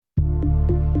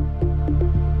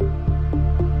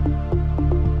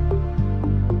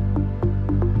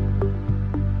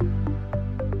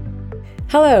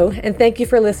Hello, and thank you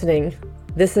for listening.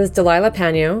 This is Delilah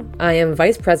Panio. I am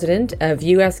Vice President of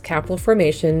U.S. Capital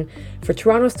Formation for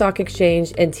Toronto Stock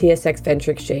Exchange and TSX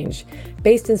Venture Exchange,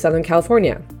 based in Southern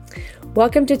California.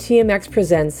 Welcome to TMX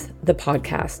Presents, the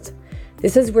podcast.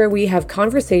 This is where we have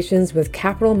conversations with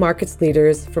capital markets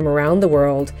leaders from around the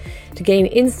world to gain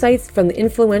insights from the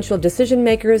influential decision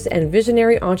makers and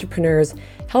visionary entrepreneurs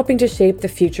helping to shape the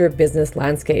future business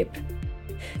landscape.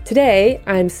 Today,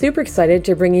 I'm super excited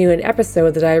to bring you an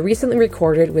episode that I recently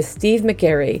recorded with Steve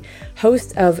McGarry,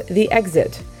 host of The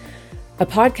Exit, a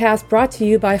podcast brought to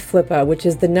you by Flippa, which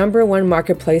is the #1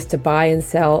 marketplace to buy and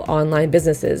sell online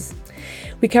businesses.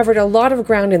 We covered a lot of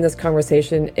ground in this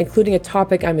conversation, including a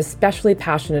topic I'm especially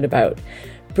passionate about,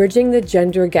 bridging the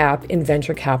gender gap in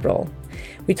venture capital.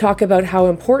 We talk about how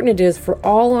important it is for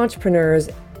all entrepreneurs,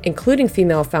 including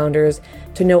female founders,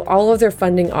 to know all of their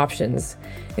funding options,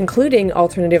 including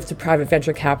alternatives to private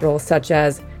venture capital such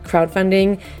as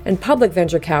crowdfunding and public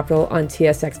venture capital on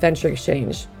TSX Venture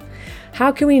Exchange.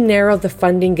 How can we narrow the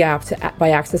funding gap by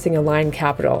accessing aligned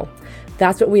capital?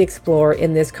 That's what we explore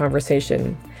in this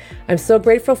conversation. I'm so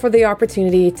grateful for the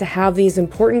opportunity to have these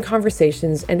important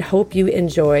conversations and hope you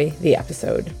enjoy the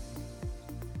episode.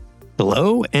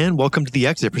 Hello, and welcome to The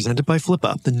Exit, presented by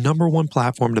Flippa, the #1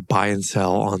 platform to buy and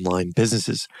sell online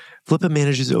businesses. Flippa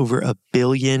manages over $1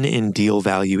 billion in deal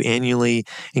value annually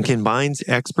and combines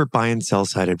expert buy and sell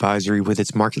side advisory with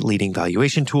its market-leading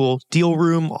valuation tool, deal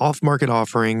room, off-market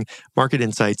offering, market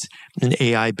insights, and an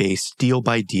AI-based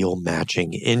deal-by-deal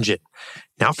matching engine.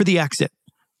 Now for The Exit.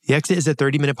 The Exit is a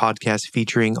 30-minute podcast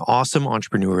featuring awesome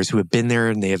entrepreneurs who have been there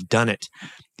and they have done it.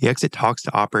 The Exit talks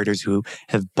to operators who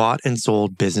have bought and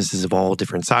sold businesses of all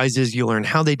different sizes. You'll learn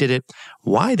how they did it,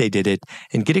 why they did it,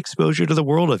 and get exposure to the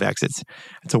world of exits.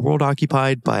 It's a world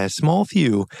occupied by a small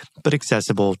few, but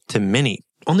accessible to many.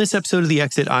 On this episode of The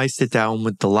Exit, I sit down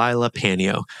with Delilah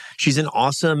Panio. She's an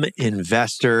awesome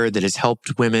investor that has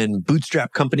helped women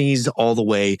bootstrap companies all the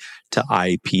way to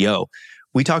IPO.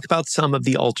 We talk about some of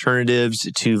the alternatives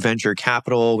to venture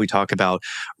capital. We talk about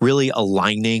really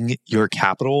aligning your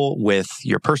capital with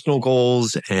your personal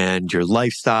goals and your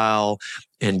lifestyle,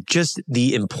 and just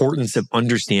the importance of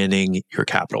understanding your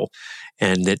capital,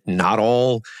 and that not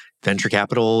all venture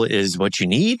capital is what you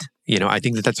need. I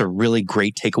think that that's a really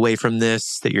great takeaway from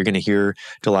this, that you're going to hear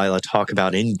Delilah talk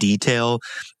about in detail,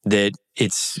 that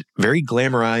it's very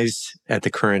glamorized at the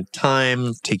current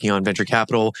time, taking on venture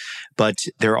capital, but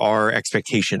there are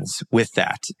expectations with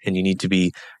that, and you need to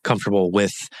be comfortable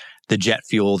with the jet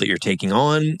fuel that you're taking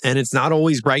on, and it's not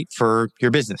always right for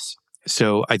your business.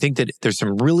 So I think that there's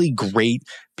some really great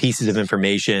pieces of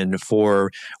information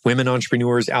for women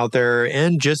entrepreneurs out there,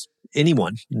 and just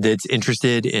anyone that's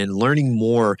interested in learning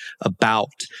more about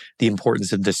the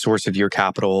importance of the source of your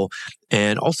capital,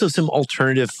 and also some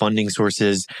alternative funding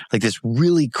sources, like this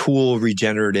really cool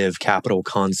regenerative capital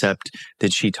concept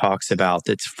that she talks about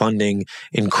that's funding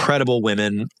incredible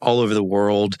women all over the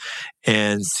world.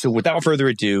 And so without further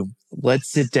ado, let's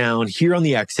sit down here on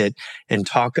The Exit and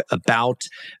talk about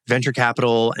venture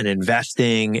capital and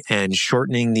investing and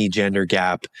shortening the gender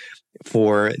gap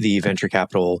for the venture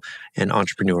capital and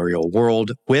entrepreneurial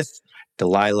world with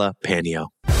Delilah Panio.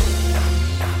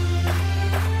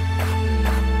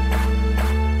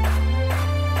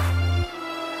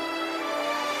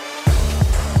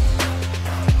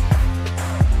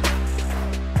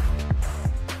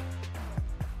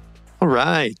 All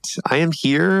right, I am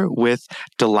here with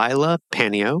Delilah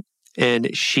Panio, and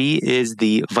she is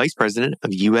the Vice President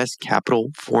of U.S. Capital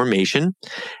Formation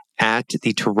at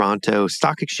the Toronto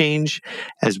Stock Exchange,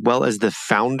 as well as the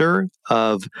founder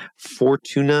of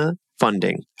Fortuna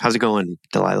Funding. How's it going,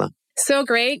 Delilah? So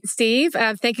great, Steve.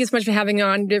 Thank you so much for having me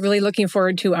on. Really looking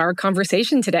forward to our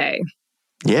conversation today.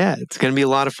 Yeah, it's going to be a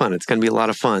lot of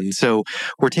fun. So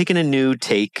we're taking a new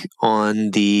take on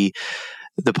the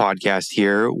podcast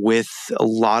here with a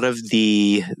lot of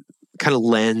the kind of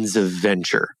lens of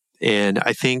venture. And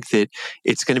I think that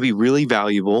it's going to be really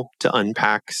valuable to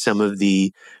unpack some of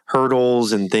the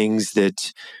hurdles and things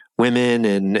that women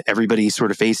and everybody sort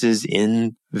of faces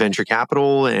in venture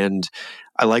capital. And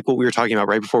I like what we were talking about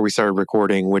right before we started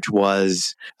recording, which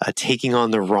was taking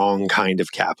on the wrong kind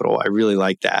of capital. I really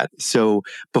like that. So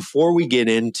before we get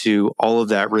into all of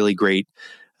that really great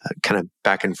kind of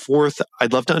back and forth,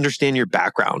 I'd love to understand your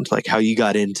background, like how you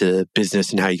got into business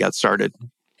and how you got started.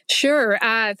 Sure.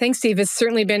 Thanks, Steve. It's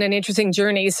certainly been an interesting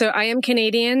journey. So I am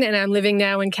Canadian and I'm living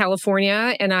now in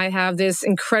California, and I have this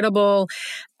incredible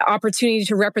opportunity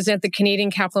to represent the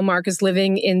Canadian capital markets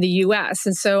living in the US.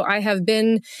 And so I have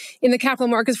been in the capital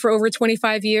markets for over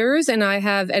 25 years, and I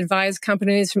have advised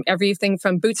companies from everything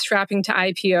from bootstrapping to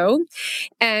IPO.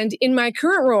 And in my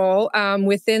current role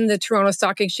within the Toronto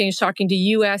Stock Exchange, talking to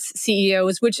US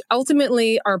CEOs, which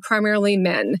ultimately are primarily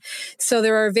men. So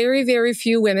there are very, very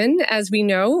few women, as we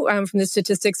know from the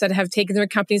statistics, that have taken their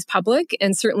companies public.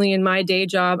 And certainly in my day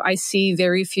job, I see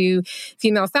very few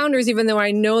female founders, even though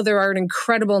I know there are an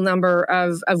incredible number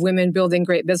of women building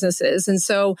great businesses. And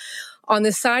so on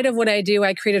the side of what I do,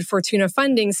 I created Fortuna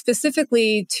Funding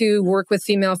specifically to work with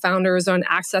female founders on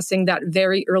accessing that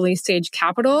very early stage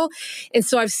capital. And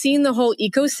so I've seen the whole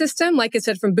ecosystem, like I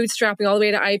said, from bootstrapping all the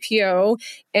way to IPO,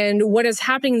 and what is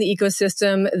happening in the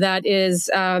ecosystem that is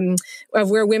of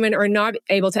where women are not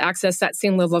able to access that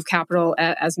same level of capital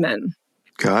as men.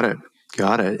 Got it.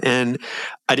 And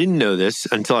I didn't know this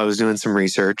until I was doing some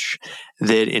research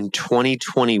that in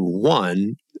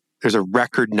 2021, there's a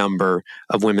record number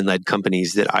of women-led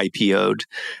companies that IPO'd.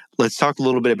 Let's talk a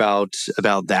little bit about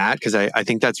that, because I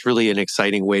think that's really an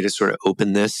exciting way to sort of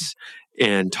open this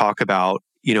and talk about,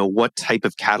 what type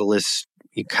of catalyst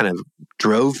kind of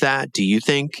drove that, do you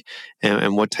think,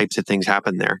 and what types of things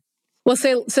happened there? Well,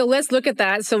 so let's look at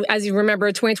that. So as you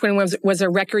remember, 2021 was a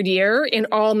record year in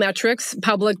all metrics,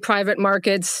 public, private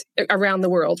markets around the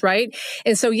world, right?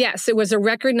 And so, yes, it was a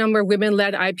record number of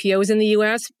women-led IPOs in the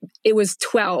US. It was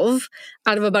 12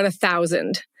 out of about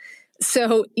 1,000.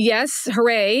 So yes,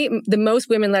 hooray, the most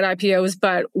women-led IPOs,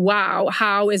 but wow,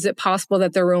 how is it possible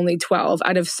that there were only 12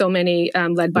 out of so many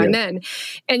led by men?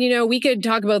 And, we could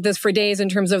talk about this for days in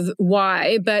terms of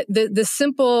why, but the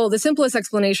simplest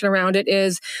explanation around it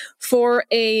is for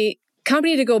a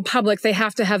company to go public, they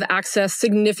have to have access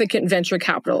significant venture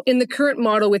capital. In the current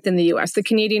model within the US, the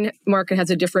Canadian market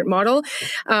has a different model,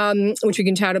 which we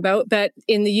can chat about. But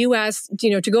in the US,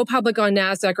 to go public on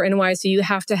NASDAQ or NYSE, you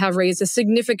have to have raised a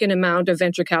significant amount of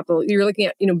venture capital. You're looking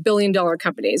at, billion-dollar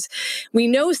companies. We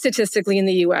know statistically in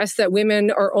the US that women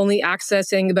are only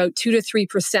accessing about 2 to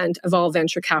 3% of all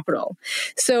venture capital.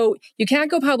 So you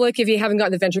can't go public if you haven't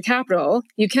gotten the venture capital.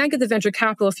 You can't get the venture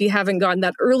capital if you haven't gotten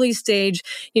that early stage,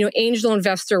 angel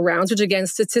investor rounds, which again,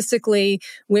 statistically,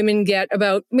 women get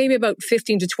maybe about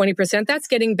 15 to 20%. That's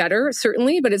getting better,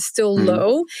 certainly, but it's still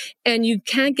low. And you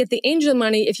can't get the angel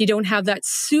money if you don't have that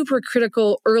super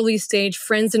critical early stage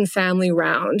friends and family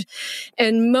round.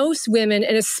 And most women,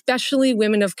 and especially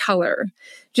women of color,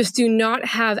 just do not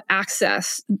have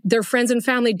access. Their friends and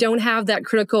family don't have that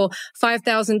critical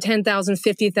 $5,000, $10,000,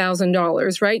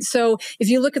 $50,000, right? So if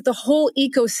you look at the whole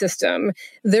ecosystem,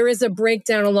 there is a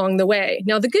breakdown along the way.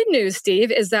 Now, the good news,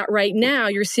 Steve, is that right now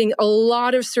you're seeing a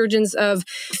lot of surgence of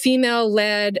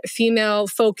female-led,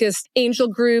 female-focused angel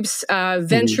groups,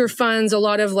 venture funds, a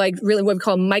lot of really what we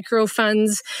call micro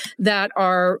funds that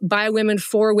are by women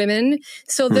for women.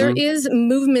 So there is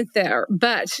movement there,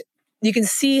 but you can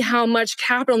see how much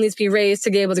capital needs to be raised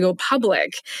to be able to go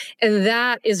public. And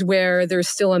that is where there's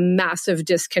still a massive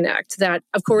disconnect. That,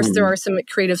 of course, there are some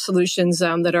creative solutions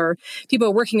that are people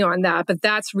are working on that, but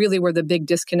that's really where the big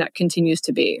disconnect continues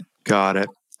to be. Got it.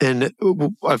 And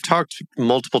I've talked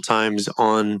multiple times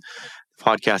on the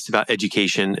podcast about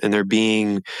education, and there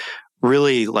being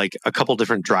really like a couple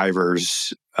different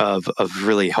drivers of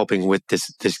really helping with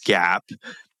this gap.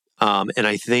 And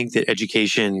I think that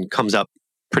education comes up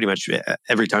pretty much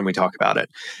every time we talk about it.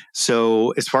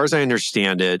 So as far as I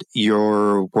understand it,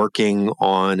 you're working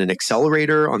on an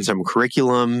accelerator, on some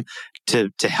curriculum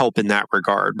to help in that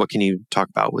regard. What can you talk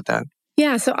about with that?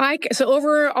 Yeah, so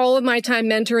over all of my time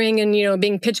mentoring and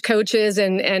being pitch coaches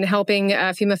and helping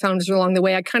female founders along the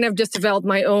way, I kind of just developed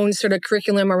my own sort of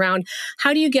curriculum around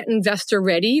how do you get investor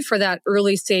ready for that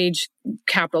early stage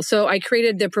capital. So I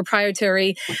created the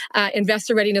proprietary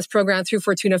investor readiness program through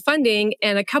Fortuna Funding,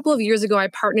 and a couple of years ago I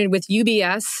partnered with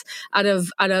UBS out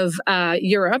of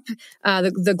Europe,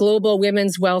 the global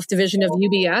women's wealth division of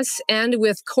UBS, and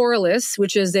with Corliss,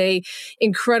 which is a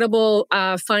incredible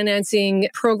financing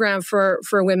program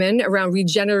for women around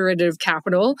regenerative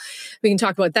capital. We can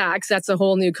talk about that because that's a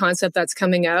whole new concept that's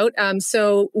coming out.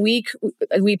 So we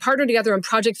partnered together on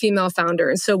Project Female Founder.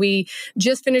 And so we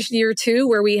just finished year 2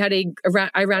 where we had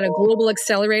I ran a global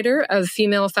accelerator of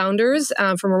female founders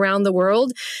from around the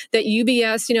world that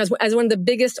UBS, as one of the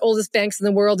biggest, oldest banks in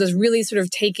the world, is really sort of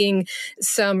taking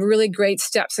some really great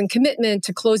steps and commitment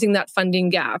to closing that funding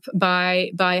gap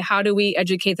by how do we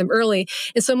educate them early.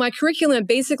 And so my curriculum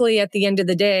basically at the end of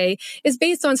the day is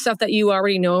based on stuff that you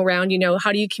already know around,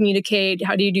 how do you communicate,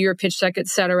 how do you do your pitch deck, et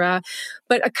cetera.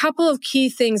 But a couple of key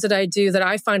things that I do that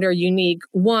I find are unique.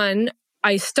 One,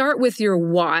 I start with your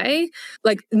why,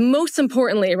 like most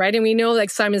importantly, right? And we know like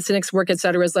Simon Sinek's work, et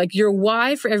cetera, is like your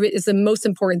why is the most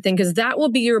important thing because that will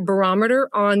be your barometer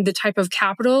on the type of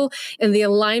capital and the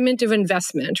alignment of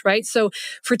investment, right? So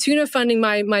for Tuna Funding,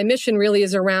 my mission really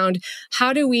is around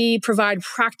how do we provide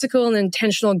practical and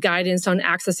intentional guidance on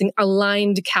accessing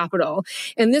aligned capital.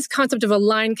 And this concept of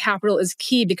aligned capital is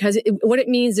key because what it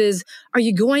means is, are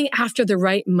you going after the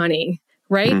right money?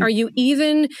 Right? Are you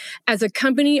even, as a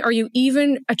company, are you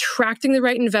even attracting the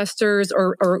right investors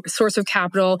or source of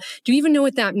capital? Do you even know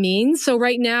what that means? So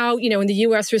right now, in the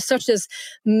US, there's such this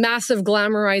massive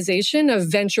glamorization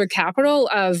of venture capital,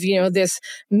 of, this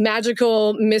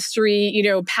magical mystery,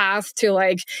 path to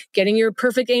like getting your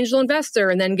perfect angel investor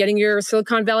and then getting your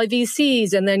Silicon Valley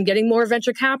VCs and then getting more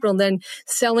venture capital and then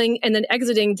selling and then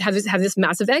exiting to have this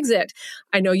massive exit.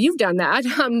 I know you've done that,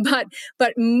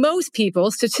 but most people,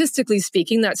 statistically speaking,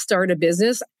 that start a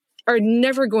business are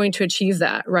never going to achieve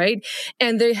that, right?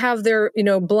 And they have their,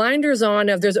 blinders on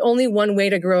of there's only one way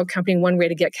to grow a company, one way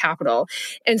to get capital.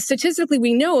 And statistically,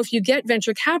 we know if you get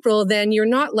venture capital, then you're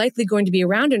not likely going to be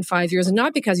around in 5 years, and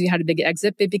not because you had a big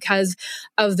exit, but because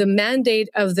of the mandate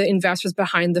of the investors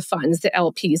behind the funds, the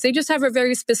LPs. They just have a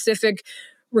very specific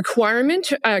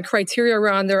requirement, criteria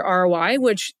around their ROI,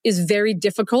 which is very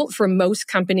difficult for most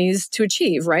companies to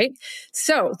achieve, right?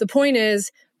 So the point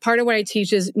is, part of what I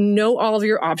teach is know all of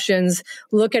your options,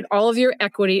 look at all of your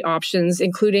equity options,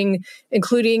 including,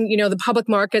 the public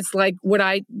markets, like what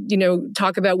I,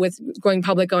 talk about with going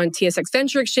public on TSX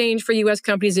Venture Exchange for US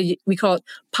companies. We call it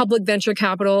public venture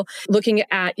capital. Looking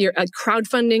at your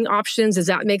crowdfunding options. Does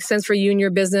that make sense for you and your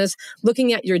business?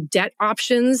 Looking at your debt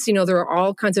options. There are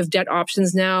all kinds of debt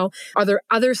options now. Are there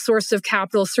other sources of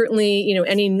capital? Certainly,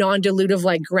 any non-dilutive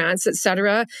like grants, et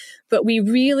cetera. But we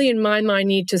really, in my mind,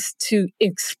 need to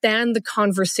expand the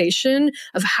conversation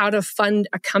of how to fund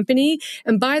a company.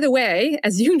 And by the way,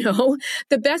 as you know,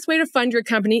 the best way to fund your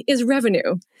company is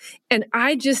revenue. And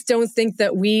I just don't think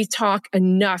that we talk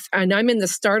enough, and I'm in the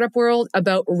startup world,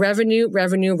 about revenue.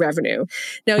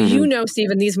 Now,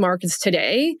 Steve, in these markets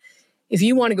today, if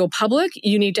you want to go public,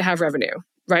 you need to have revenue,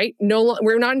 right? No,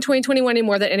 we're not in 2021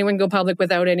 anymore that anyone go public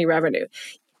without any revenue.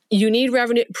 You need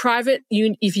revenue.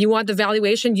 If you want the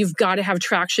valuation, you've got to have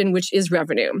traction, which is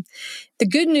revenue. The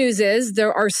good news is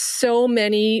there are so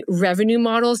many revenue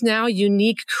models now,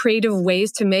 unique, creative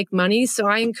ways to make money. So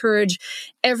I encourage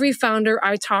every founder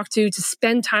I talk to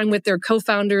spend time with their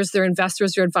co-founders, their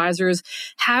investors, their advisors.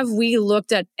 Have we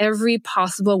looked at every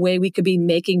possible way we could be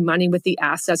making money with the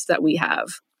assets that we have?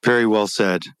 Very well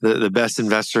said. The best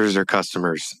investors are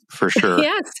customers, for sure.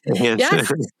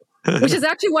 Yes. Which is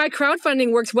actually why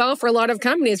crowdfunding works well for a lot of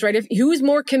companies, right? Who's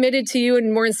more committed to you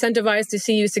and more incentivized to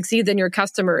see you succeed than your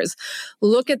customers?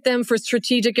 Look at them for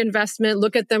strategic investment.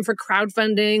 Look at them for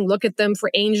crowdfunding. Look at them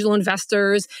for angel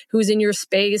investors. Who's in your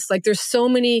space? Like, there's so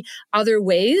many other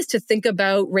ways to think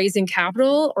about raising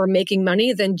capital or making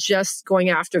money than just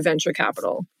going after venture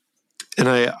capital. And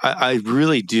I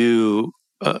really do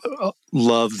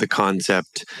love the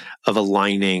concept of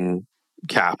aligning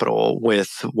capital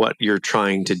with what you're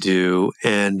trying to do.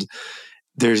 And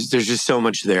there's just so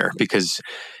much there because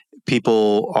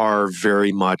people are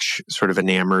very much sort of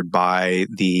enamored by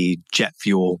the jet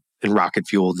fuel and rocket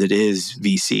fuel that is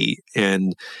VC.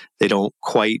 And they don't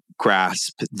quite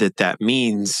grasp that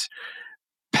means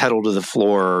pedal to the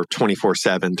floor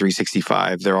 24/7,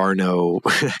 365. There are no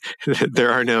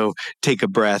take a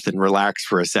breath and relax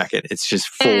for a second. It's just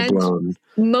full blown.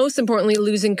 Most importantly,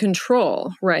 losing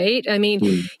control, right? I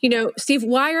mean, Steve,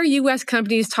 why are US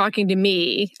companies talking to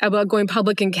me about going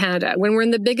public in Canada when we're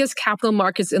in the biggest capital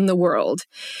markets in the world?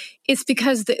 It's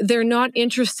because they're not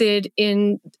interested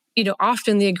in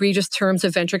often the egregious terms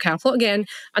of venture capital. Again,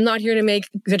 I'm not here to make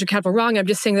venture capital wrong. I'm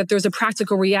just saying that there's a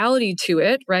practical reality to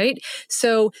it, right?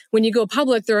 So when you go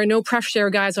public, there are no pref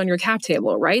share guys on your cap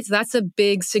table, right? So that's a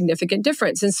big, significant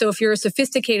difference. And so if you're a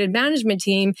sophisticated management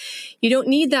team, you don't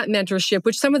need that mentorship,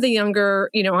 which some of the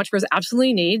younger, entrepreneurs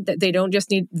absolutely need. That they don't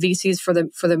just need VCs for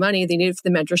the money; they need it for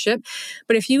the mentorship.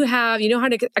 But if you have, how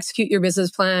to execute your business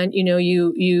plan,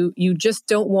 you just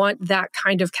don't want that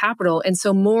kind of capital. And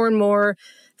so more and more.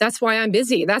 That's why I'm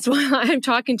busy. That's why I'm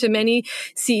talking to many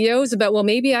CEOs about, well,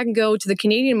 maybe I can go to the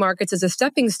Canadian markets as a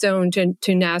stepping stone to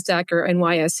NASDAQ or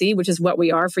NYSE, which is what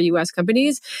we are for US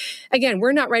companies. Again,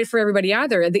 we're not right for everybody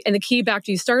either. And the key back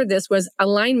to you started this was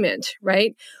alignment,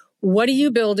 right? What are you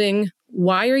building?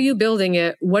 Why are you building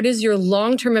it? What is your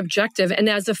long-term objective? And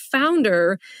as a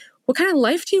founder, what kind of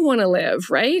life do you want to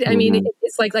live, right? I mean,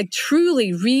 it's like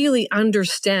truly, really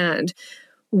understand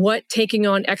what taking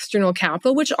on external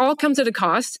capital, which all comes at a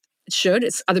cost, It should.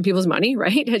 It's other people's money,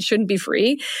 right? It shouldn't be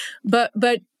free. But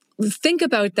think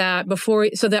about that before,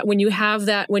 so that when you have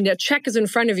that, when the check is in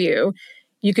front of you,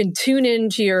 you can tune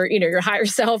into your higher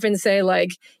self and say,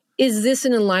 like, is this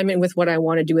in alignment with what I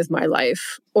want to do with my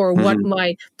life, or what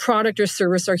my product or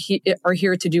service are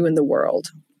here to do in the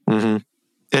world? Mm-hmm.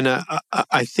 And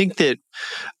I think that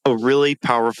a really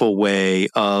powerful way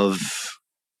of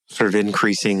sort of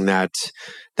increasing that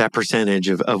percentage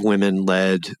of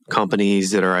women-led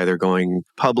companies that are either going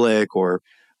public or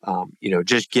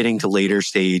just getting to later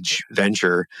stage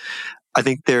venture, I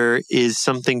think there is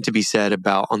something to be said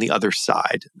about, on the other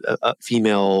side,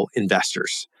 female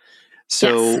investors.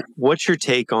 So what's your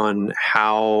take on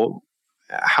how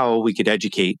we could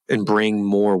educate and bring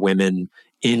more women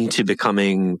into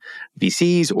becoming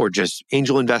VCs or just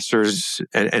angel investors,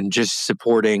 and just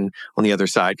supporting on the other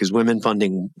side? Because women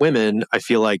funding women, I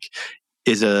feel like,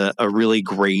 is a really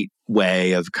great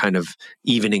way of kind of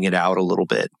evening it out a little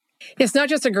bit. It's not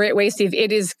just a great way, Steve.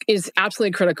 It is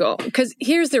absolutely critical, because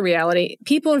here's the reality.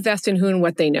 People invest in who and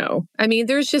what they know. I mean,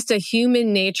 there's just a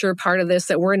human nature part of this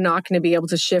that we're not going to be able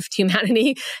to shift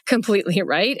humanity completely,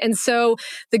 right? And so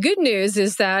the good news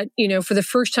is that, for the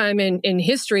first time in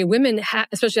history, women,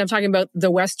 especially I'm talking about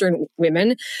the Western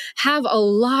women, have a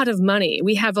lot of money.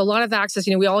 We have a lot of access.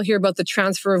 We all hear about the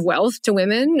transfer of wealth to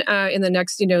women in the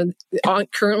next,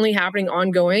 currently happening,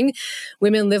 ongoing.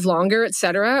 Women live longer, et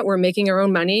cetera. We're making our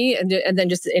own money. And then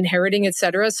just inheriting, et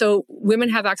cetera. So women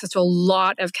have access to a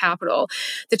lot of capital.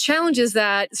 The challenge is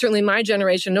that certainly my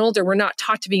generation and older, we're not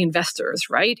taught to be investors,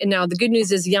 right? And now the good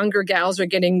news is younger gals are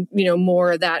getting,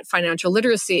 more of that financial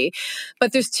literacy.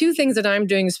 But there's two things that I'm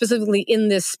doing specifically in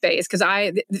this space, because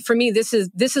for me, this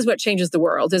is what changes the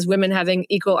world, is women having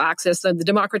equal access. The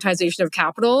democratization of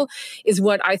capital is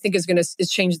what I think is going to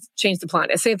change the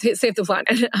planet, save the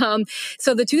planet.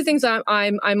 So the two things I'm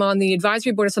on the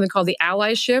advisory board of something called the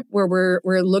Allyship, where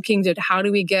we're looking at how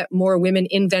do we get more women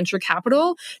in venture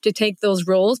capital to take those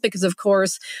roles, because of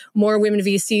course more women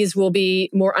VCs will be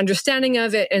more understanding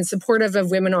of it and supportive of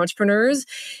women entrepreneurs.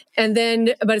 And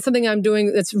then, but it's something I'm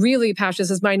doing that's really passionate.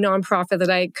 This is my nonprofit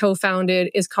that I co-founded,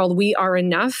 is called We Are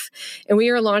Enough. And we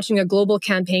are launching a global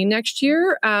campaign next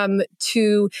year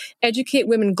to educate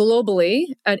women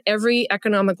globally at every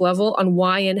economic level on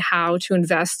why and how to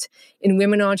invest in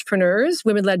women entrepreneurs,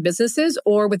 women-led businesses,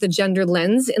 or with a gender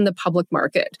lens in the public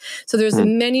market. So there's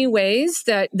many ways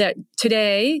that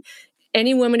today,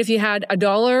 any woman, if you had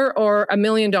 $1 or $1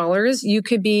 million, you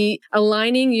could be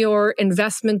aligning your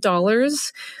investment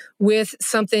dollars with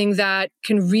something that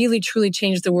can really, truly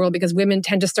change the world, because women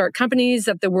tend to start companies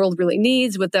that the world really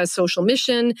needs with a social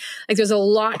mission. Like, there's a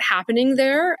lot happening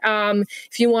there.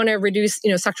 If you want to reduce,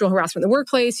 sexual harassment in the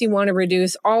workplace, you want to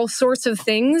reduce all sorts of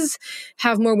things,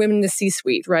 have more women in the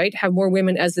C-suite, right? Have more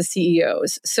women as the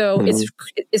CEOs. So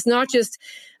it's not just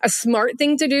a smart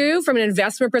thing to do from an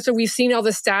investment perspective. We've seen all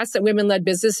the stats that women-led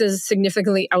businesses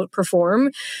significantly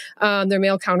outperform their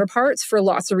male counterparts for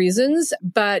lots of reasons.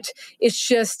 But it's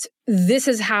just, this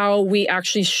is how we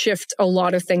actually shift a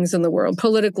lot of things in the world,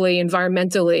 politically,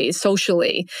 environmentally,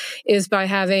 socially, is by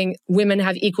having women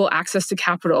have equal access to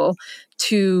capital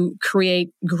to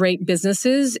create great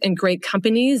businesses and great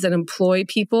companies that employ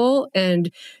people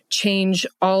and change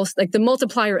all, like the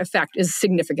multiplier effect is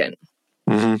significant.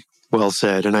 Mm-hmm. Well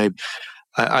said. And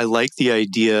I like the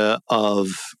idea of,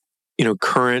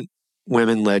 current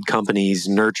women-led companies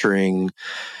nurturing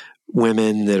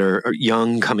women that are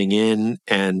young coming in,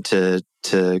 and to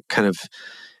kind of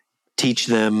teach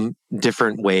them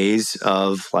different ways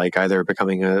of, like, either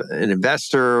becoming an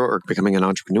investor or becoming an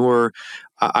entrepreneur.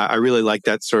 I really like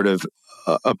that sort of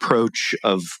approach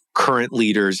of current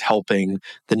leaders helping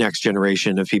the next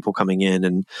generation of people coming in.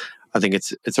 And I think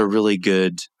it's a really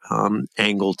good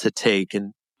angle to take.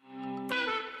 And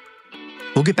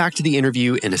we'll get back to the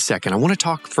interview in a second. I want to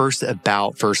talk first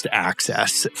about First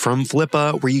Access from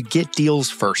Flippa, where you get deals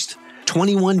first,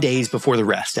 21 days before the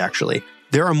rest, actually.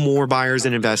 There are more buyers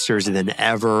and investors than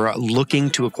ever looking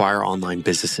to acquire online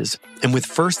businesses. And with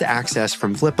First Access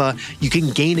from Flippa, you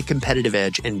can gain a competitive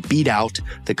edge and beat out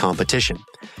the competition.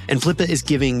 And Flippa is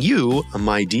giving you,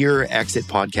 my dear Exit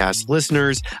Podcast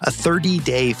listeners, a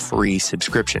 30-day free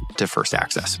subscription to First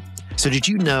Access. So did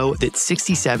you know that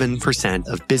 67%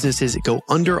 of businesses go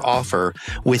under offer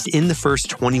within the first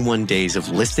 21 days of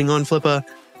listing on Flippa?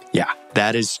 Yeah,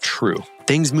 that is true.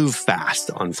 Things move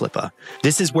fast on Flippa.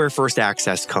 This is where First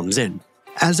Access comes in.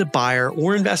 As a buyer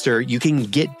or investor, you can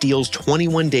get deals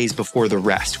 21 days before the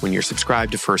rest when you're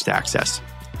subscribed to First Access.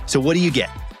 So what do you get?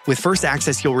 With First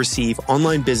Access, you'll receive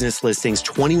online business listings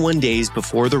 21 days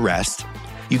before the rest,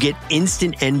 You get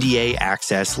instant NDA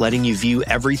access, letting you view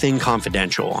everything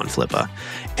confidential on Flippa.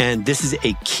 And this is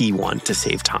a key one to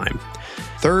save time.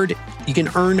 Third, you can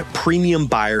earn premium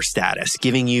buyer status,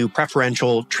 giving you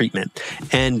preferential treatment.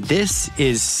 And this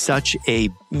is such a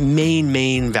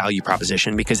main value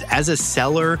proposition because as a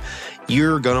seller,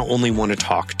 you're going to only want to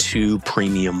talk to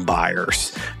premium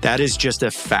buyers. That is just a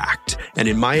fact. And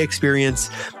in my experience,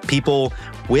 people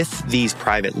with these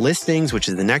private listings, which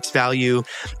is the next value,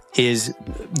 is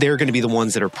they're going to be the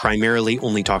ones that are primarily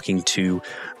only talking to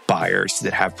buyers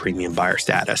that have premium buyer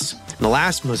status. And the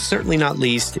last, most certainly not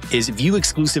least, is view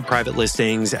exclusive private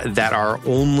listings that are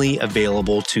only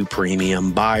available to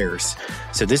premium buyers.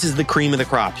 So this is the cream of the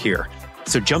crop here.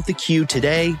 So jump the queue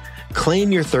today.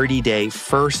 Claim your 30-day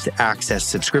first access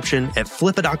subscription at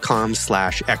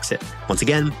flippa.com/exit. Once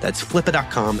again, that's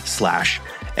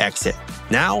flippa.com/exit.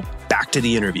 Now, back to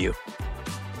the interview.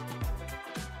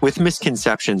 With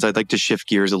misconceptions, I'd like to shift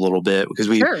gears a little bit because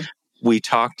we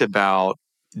talked about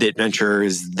that venture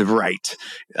is the right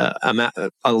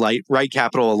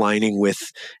capital aligning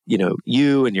with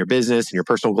you and your business and your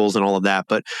personal goals and all of that.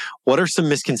 But what are some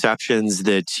misconceptions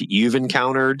that you've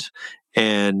encountered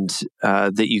and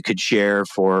that you could share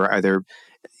for either,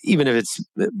 even if it's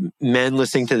men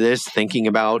listening to this thinking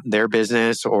about their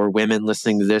business or women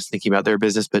listening to this thinking about their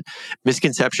business? But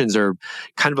misconceptions are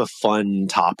kind of a fun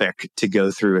topic to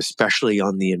go through, especially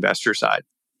on the investor side.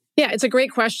 Yeah, it's a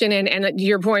great question. And to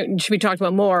your point, should be talked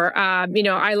about more.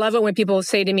 I love it when people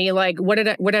say to me, like, what did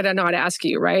I not ask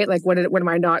you, right? Like, what am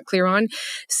I not clear on?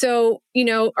 So,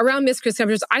 around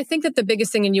misconceptions, I think that the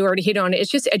biggest thing, and you already hit on it, is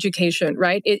just education,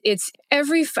 right? It's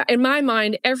in my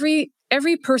mind, every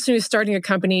person who's starting a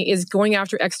company is going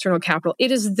after external capital.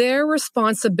 It is their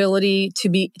responsibility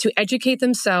to educate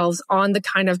themselves on the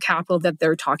kind of capital that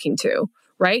they're talking to.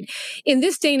 Right? In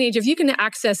this day and age, if you can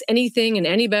access anything and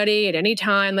anybody at any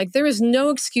time, like there is no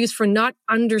excuse for not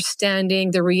understanding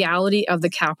the reality of the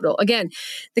capital. Again,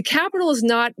 the capital is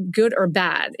not good or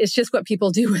bad. It's just what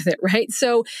people do with it, right?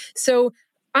 So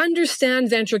understand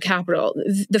venture capital.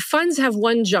 The funds have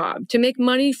one job: to make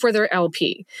money for their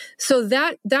LP. So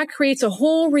that creates a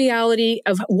whole reality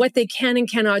of what they can and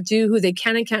cannot do, who they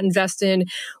can and can't invest in,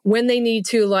 when they need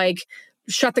to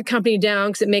shut the company down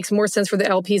because it makes more sense for the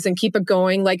LPs and keep it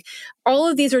going. Like, all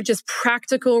of these are just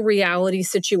practical reality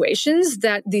situations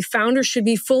that the founder should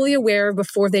be fully aware of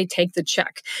before they take the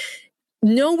check.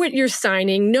 Know what you're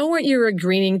signing, know what you're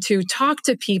agreeing to, talk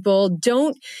to people.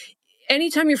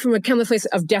 Anytime you're from a place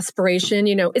of desperation,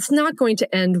 it's not going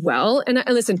to end well. And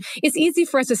listen, it's easy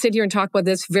for us to sit here and talk about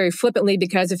this very flippantly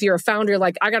because if you're a founder,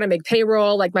 like, I got to make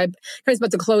payroll, like my company's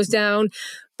about to close down.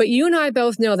 But you and I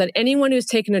both know that anyone who's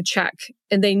taken a check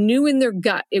and they knew in their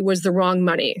gut it was the wrong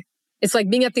money. It's like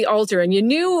being at the altar and you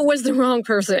knew it was the wrong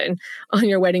person on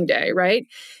your wedding day, right?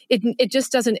 It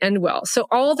just doesn't end well. So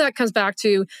all of that comes back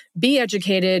to be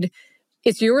educated.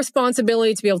 It's your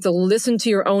responsibility to be able to listen to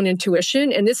your own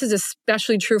intuition. And this is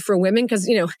especially true for women because,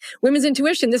 women's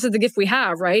intuition, this is the gift we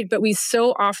have, right? But we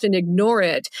so often ignore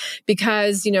it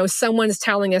because, someone's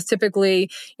telling us, typically,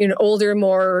 older,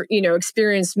 more,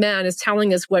 experienced man is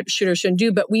telling us what should or shouldn't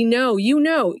do. But we know,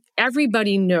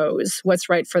 everybody knows what's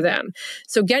right for them.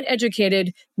 So get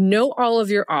educated, know all of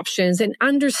your options, and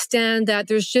understand that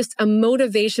there's just a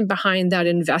motivation behind that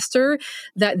investor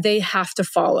that they have to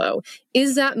follow.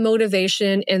 Is that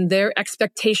motivation and their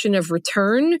expectation of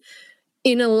return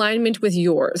in alignment with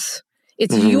yours?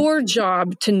 It's your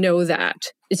job to know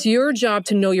that. It's your job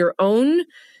to know your own,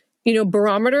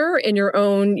 barometer and your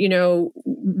own,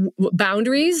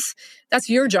 boundaries. That's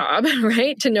your job,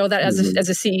 right? To know that as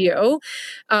a CEO.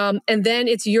 And then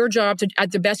it's your job to,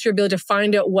 at the best of your ability, to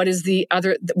find out what is the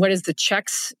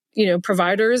checks,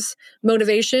 provider's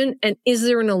motivation, and is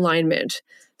there an alignment?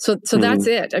 So that's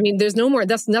it. I mean,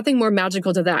 that's nothing more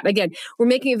magical to that. Again, we're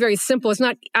making it very simple. It's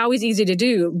not always easy to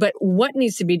do, but what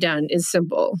needs to be done is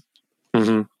simple.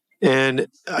 Mm-hmm. And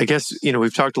I guess,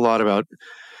 we've talked a lot about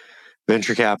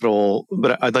venture capital,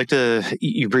 but I'd like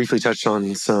you briefly touched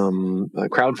on some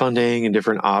crowdfunding and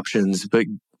different options, but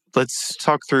let's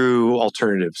talk through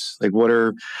alternatives. Like, what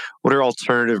are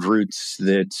alternative routes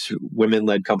that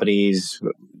women-led companies,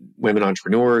 women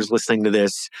entrepreneurs listening to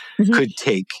this could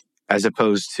take as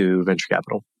opposed to venture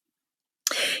capital?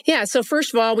 Yeah. So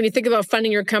first of all, when you think about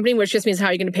funding your company, which just means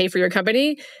how you're going to pay for your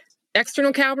company,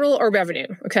 external capital or revenue.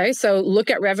 Okay. So look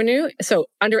at revenue. So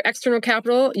under external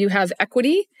capital, you have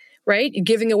equity, right? You're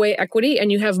giving away equity,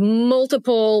 and you have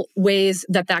multiple ways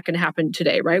that can happen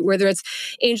today, right? Whether it's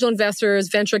angel investors,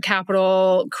 venture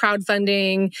capital,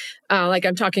 crowdfunding, like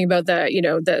I'm talking about the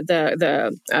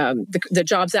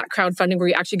Jobs Act crowdfunding, where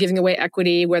you're actually giving away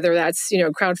equity, whether that's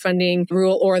crowdfunding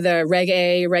rule or the Reg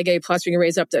A plus, we can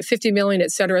raise up to 50 million,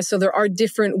 et cetera. So there are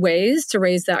different ways to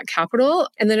raise that capital,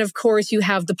 and then of course you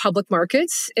have the public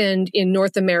markets, and in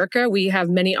North America we have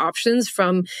many options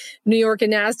from New York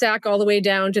and NASDAQ all the way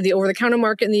down to the over-the-counter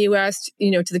market in the US,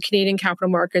 to the Canadian capital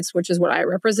markets, which is what I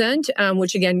represent,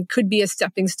 which again could be a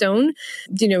stepping stone,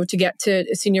 to get to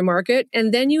a senior market.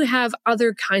 And then you have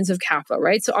other kinds of capital,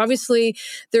 right? So obviously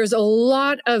there's a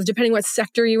lot of, depending what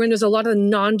sector you're in, there's a lot of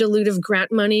non-dilutive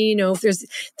grant money.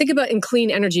 Think about in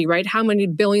clean energy, right? How many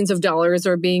billions of dollars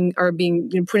are being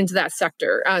put into that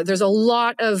sector? There's a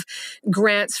lot of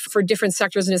grants for different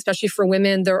sectors, and especially for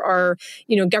women. There are,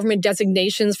 government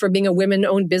designations for being a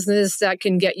women-owned business that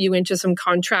can get you into some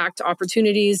contract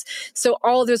opportunities. So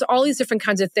there's all these different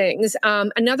kinds of things.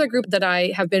 Another group that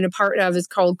I have been a part of is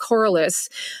called Coralus,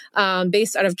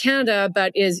 based out of Canada,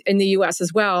 but is in the US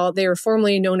as well. They were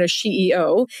formerly known as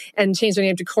SheEO and changed their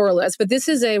name to Coralus. But this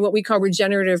is what we call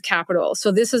regenerative capital.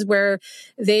 So this is where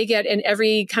they get in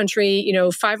every country,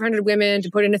 500 women to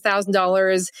put in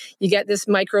 $1,000. You get this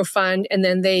micro fund, and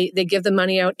then they give the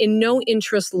money out in no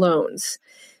interest loans.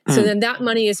 So then that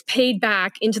money is paid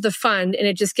back into the fund, and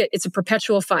it's a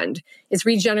perpetual fund. It's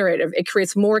regenerative. It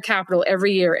creates more capital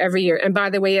every year. And by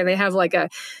the way, they have like a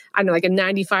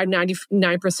 95,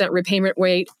 99% repayment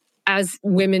rate, as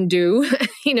women do.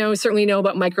 Certainly know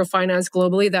about microfinance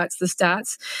globally. That's the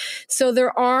stats. So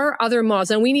there are other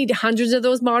models, and we need hundreds of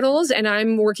those models. And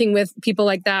I'm working with people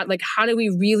like that. Like, how do we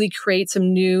really create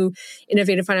some new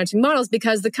innovative financing models?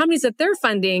 Because the companies that they're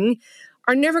funding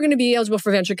are never going to be eligible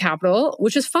for venture capital,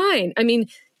 which is fine. I mean,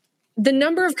 the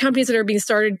number of companies that are being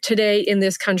started today in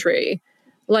this country,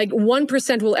 like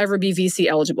 1% will ever be VC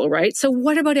eligible, right? So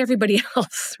what about everybody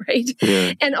else, right?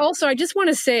 Yeah. And also, I just want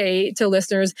to say to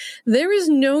listeners, there is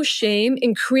no shame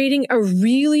in creating a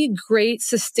really great,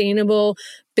 sustainable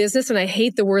business. And I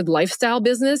hate the word lifestyle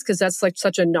business because that's like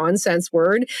such a nonsense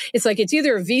word. It's like, it's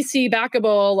either a VC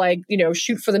backable,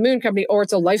 shoot for the moon company, or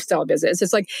it's a lifestyle business.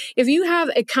 It's like, if you have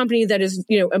a company that is,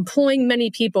 employing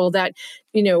many people, that,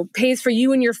 pays for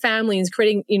you and your family, and is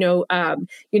creating,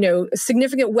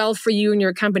 significant wealth for you and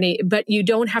your company, but you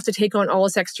don't have to take on all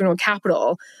this external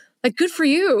capital. Like, good for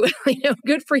you,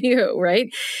 good for you,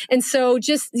 right? And so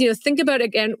just, think about,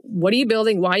 again, what are you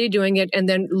building? Why are you doing it? And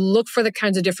then look for the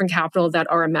kinds of different capital that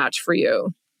are a match for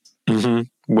you.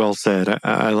 Mm-hmm. Well said.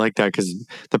 I like that, because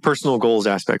the personal goals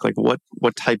aspect, like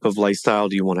what type of lifestyle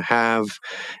do you want to have,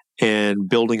 and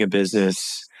building a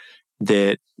business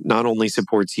that not only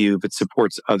supports you, but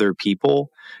supports other people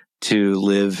to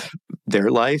live their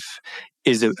life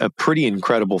is a pretty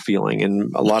incredible feeling.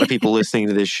 And a lot of people listening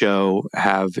to this show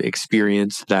have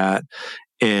experienced that.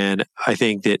 And I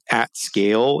think that at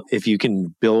scale, if you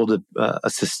can build a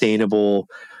sustainable,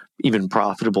 even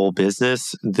profitable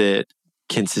business that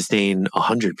can sustain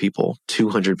 100 people,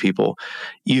 200 people,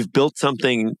 you've built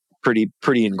something pretty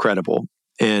incredible.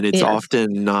 And it's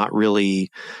often not really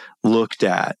looked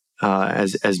at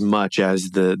as much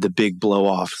as the big blow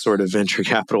off sort of venture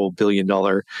capital $1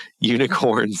 billion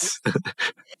unicorns.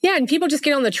 Yeah, and people just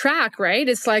get on the track, right?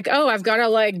 It's like, oh, I've got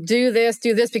to do this,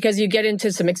 because you get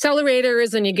into some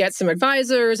accelerators and you get some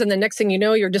advisors, and the next thing you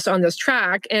know, you're just on this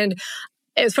track. And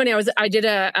it's funny, I did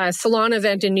a salon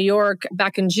event in New York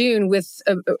back in June with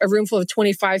a room full of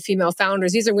 25 female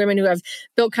founders. These are women who have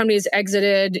built companies,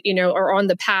 exited, are on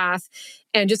the path,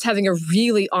 and just having a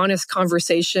really honest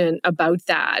conversation about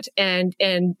that. And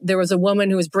there was a woman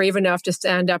who was brave enough to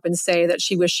stand up and say that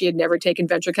she wished she had never taken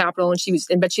venture capital,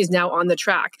 but she's now on the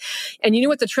track. And you know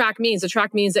what the track means? The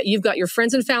track means that you've got your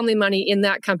friends and family money in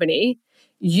that company.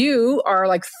 You are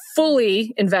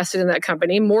fully invested in that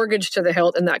company, mortgaged to the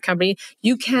hilt in that company.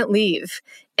 You can't leave,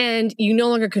 and you no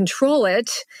longer control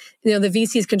it. The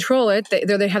VCs control it.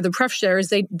 They have the pref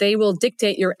shares. They will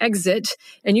dictate your exit,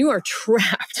 and you are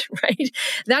trapped, right?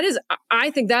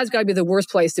 I think that's got to be the worst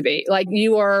place to be.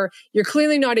 You're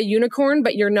clearly not a unicorn,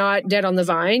 but you're not dead on the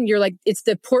vine. It's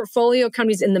the portfolio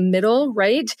companies in the middle,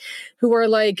 right? Who are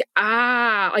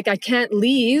I can't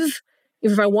leave.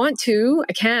 If I want to,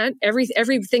 I can't.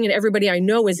 Everything and everybody I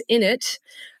know is in it.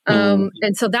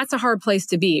 And so that's a hard place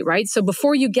to be, right? So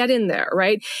before you get in there,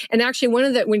 right? And actually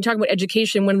when you talk about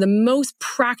education, one of the most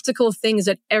practical things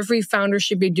that every founder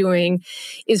should be doing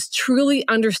is truly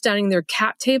understanding their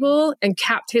cap table and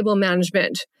cap table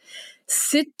management.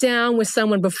 sit down with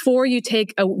someone before you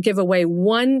give away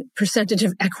 1%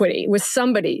 of equity with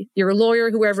somebody, your lawyer,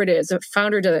 whoever it is, a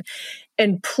founder,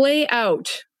 and play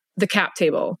out the cap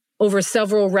table over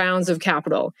several rounds of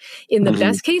capital in the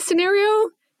best case scenario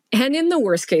and in the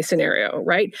worst case scenario,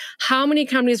 right? How many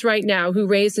companies right now who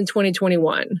raised in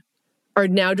 2021 are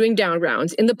now doing down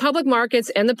rounds in the public markets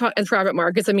and the private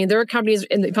markets? I mean, there are companies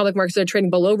in the public markets that are trading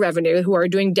below revenue who are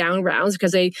doing down rounds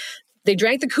because they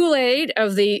drank the Kool-Aid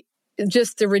of the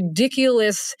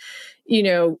ridiculous,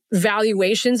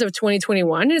 valuations of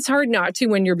 2021. And it's hard not to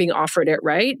when you're being offered it,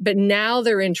 right? But now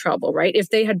they're in trouble, right? If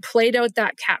they had played out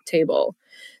that cap table.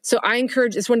 So I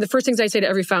encourage, it's one of the first things I say to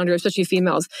every founder, especially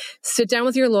females, sit down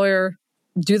with your lawyer,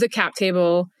 do the cap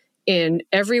table in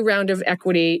every round of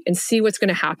equity and see what's going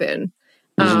to happen.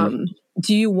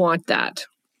 Do you want that?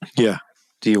 Yeah.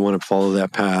 Do you want to follow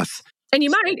that path? And you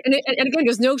might, and again,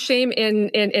 there's no shame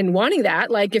in wanting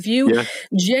that. Like if you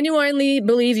genuinely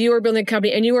believe you are building a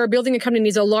company and you are building a company that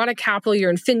needs a lot of capital, you're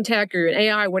in fintech or you're in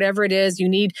AI, whatever it is,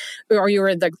 or you're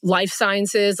in the life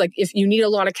sciences, like if you need a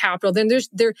lot of capital, then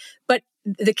but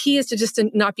the key is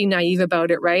to not be naive about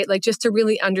it, right? Like just to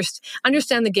really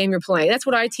understand the game you're playing. That's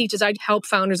what I teach is I help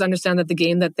founders understand that the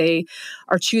game that they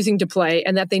are choosing to play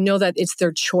and that they know that it's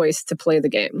their choice to play the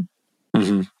game.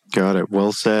 Mm-hmm. Got it.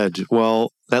 Well said.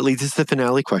 Well, that leads us to the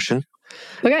finale question.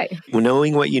 Okay.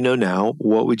 Knowing what you know now,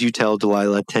 what would you tell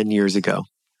Delilah 10 years ago?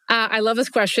 I love this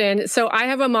question. So I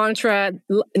have a mantra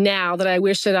now that I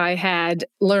wish that I had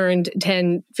learned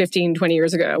 10, 15, 20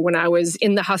 years ago when I was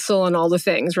in the hustle and all the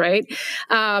things, right,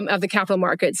 of the capital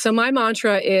market. So my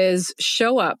mantra is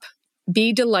show up,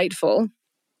 be delightful,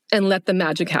 and let the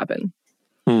magic happen.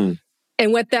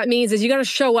 And what that means is you got to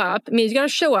show up. It means you got to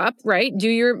show up, right? Do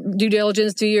your due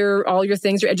diligence, all your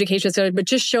things, your education, etc. But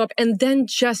just show up and then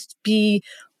just be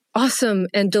awesome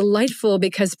and delightful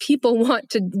because people want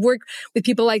to work with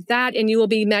people like that and you will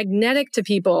be magnetic to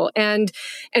people. And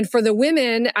for the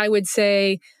women, I would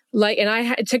say,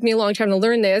 it took me a long time to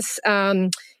learn this,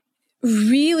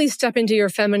 really step into your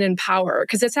feminine power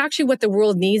because it's actually what the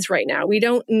world needs right now. We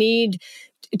don't need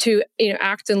to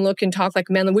act and look and talk like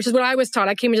men, which is what I was taught.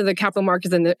 I came into the capital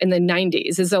markets in the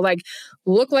 90s. And so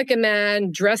look like a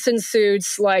man, dress in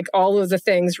suits, like all of the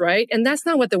things, right? And that's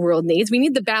not what the world needs. We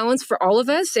need the balance for all of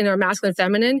us in our masculine and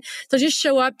feminine. So just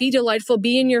show up, be delightful,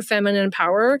 be in your feminine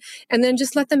power, and then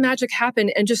just let the magic happen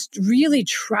and just really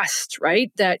trust,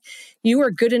 right? That you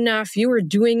are good enough, you are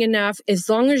doing enough. As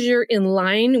long as you're in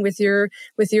line with your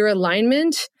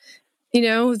alignment,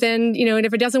 then, and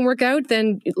if it doesn't work out,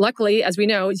 then luckily, as we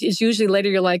know, it's usually later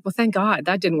you're like, well, thank God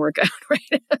that didn't work out, right?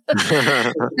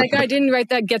 Thank God I didn't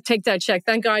take that check.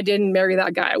 Thank God I didn't marry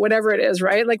that guy, whatever it is,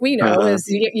 right? Like we know as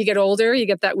you get older, you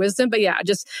get that wisdom, but yeah,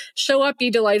 just show up, be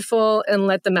delightful, and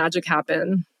let the magic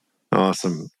happen.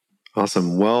 Awesome.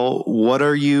 Well, what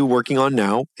are you working on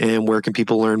now and where can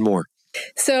people learn more?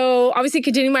 So obviously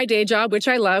continuing my day job, which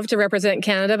I love to represent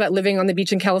Canada, but living on the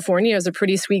beach in California is a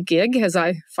pretty sweet gig as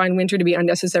I find winter to be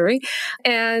unnecessary.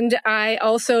 And I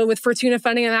also, with Fortuna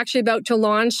Funding, I'm actually about to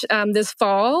launch this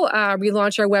fall,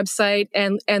 relaunch our website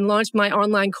and launch my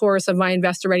online course of my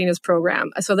investor readiness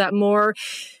program so that more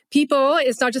people,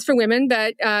 it's not just for women,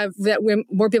 but that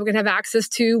more people can have access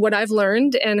to what I've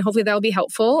learned, and hopefully that'll be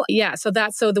helpful. Yeah, so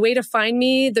the way to find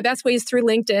me, the best way is through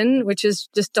LinkedIn, which is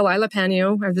just Delilah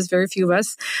Panio. There's very few of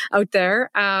us out there.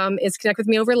 Is connect with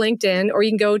me over LinkedIn, or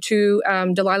you can go to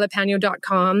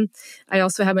delilahpanio.com. I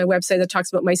also have my website that talks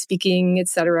about my speaking, et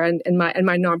cetera, and my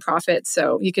nonprofit.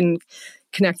 So you can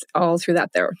connect all through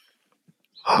that there.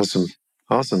 Awesome.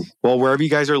 Well, wherever you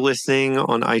guys are listening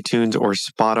on iTunes or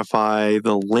Spotify,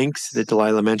 the links that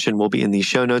Delilah mentioned will be in the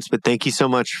show notes. But thank you so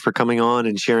much for coming on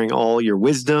and sharing all your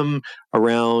wisdom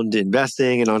around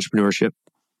investing and entrepreneurship.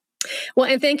 Well,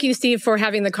 and thank you, Steve, for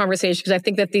having the conversation, because I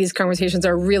think that these conversations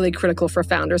are really critical for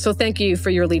founders. So thank you for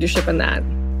your leadership in that.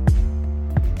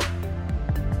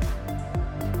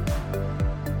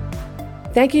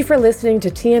 Thank you for listening to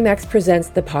TMX Presents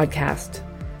the podcast.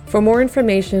 For more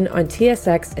information on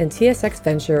TSX and TSX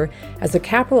Venture as a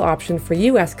capital option for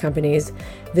U.S. companies,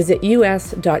 visit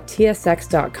us.tsx.com.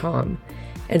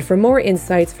 And for more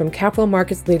insights from capital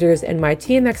markets leaders and my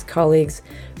TMX colleagues,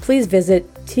 please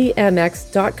visit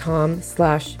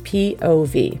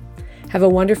tmx.com/POV. Have a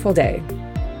wonderful day.